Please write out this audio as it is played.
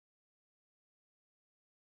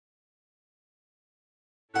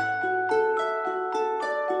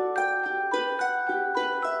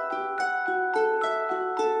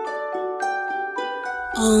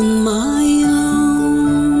on my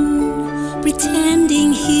own,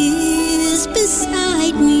 pretending he's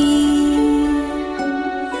beside me,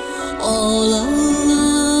 all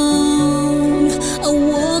alone. I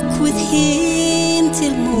walk with him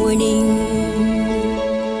till morning.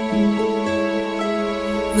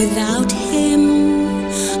 Without him,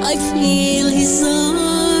 I feel his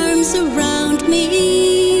arms around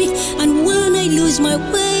me, and when I lose my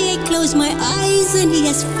way, I close my eyes and he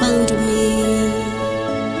has found me.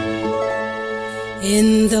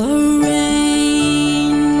 In the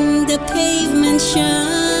rain, the pavement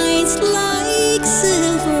shines like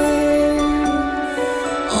silver.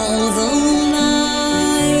 All the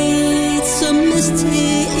lights are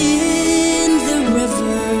misty in the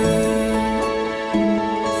river.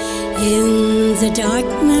 In the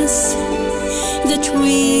darkness, the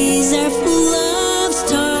trees are full of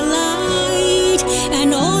starlight, and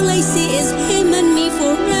all I see is him and me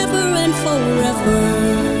forever and forever.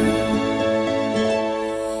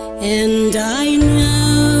 And I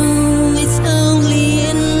know it's only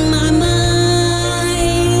in my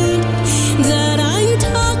mind that I'm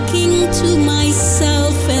talking to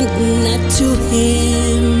myself and not to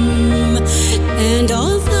him. And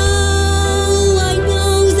although I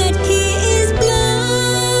know that he is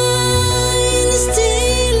blind,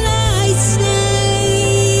 still I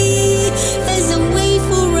say there's a way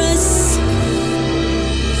for us.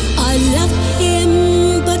 I love him,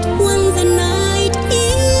 but when the night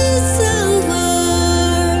is over,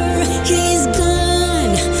 he's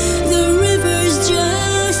gone. The river's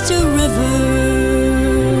just a river.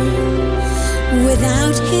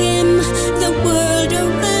 Without him, the world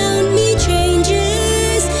around me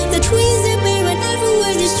changes. The trees are bare and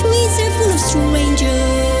everywhere the streets are full of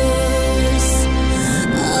strangers.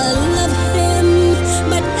 I love him,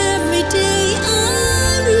 but every day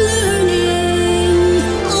I'm learning.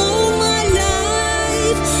 All my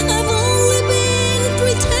life I've only been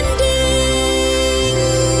pretending.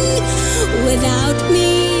 Without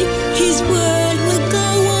me, his world will go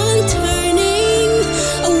on turning.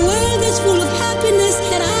 A world that's full of happiness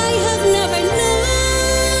that I have never known.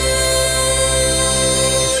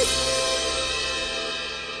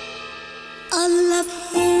 I love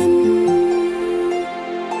him.